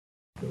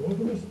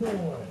Welcome to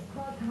Spillway.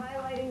 Plus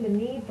highlighting the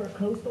need for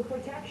coastal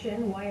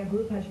protection, why a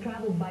group has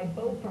traveled by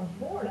boat from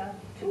Florida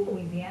to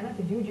Louisiana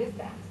to do just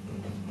that.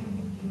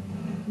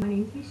 My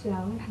name's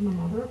Michelle. I'm a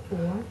mother of 4,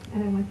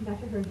 and I went to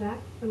Dr. Herzak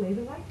for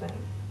laser lifeboat.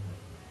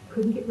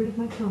 Couldn't get rid of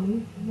my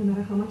tummy, no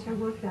matter how much I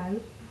worked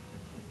out.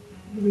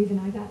 The reason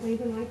I got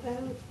laser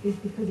lifeboat is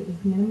because it was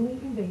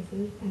minimally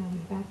invasive, and I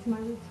was back to my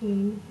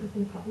routine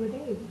within a couple of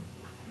days.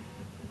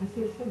 I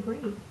feel so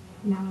great.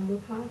 Now I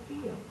look how I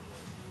feel.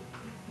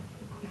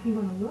 If you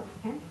want to look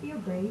and feel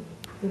great,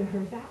 go to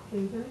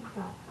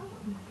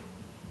herzaklaser.com.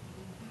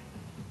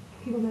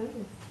 People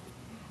notice.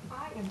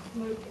 I am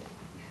smoking.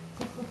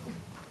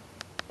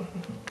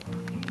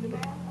 The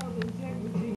man of integrity.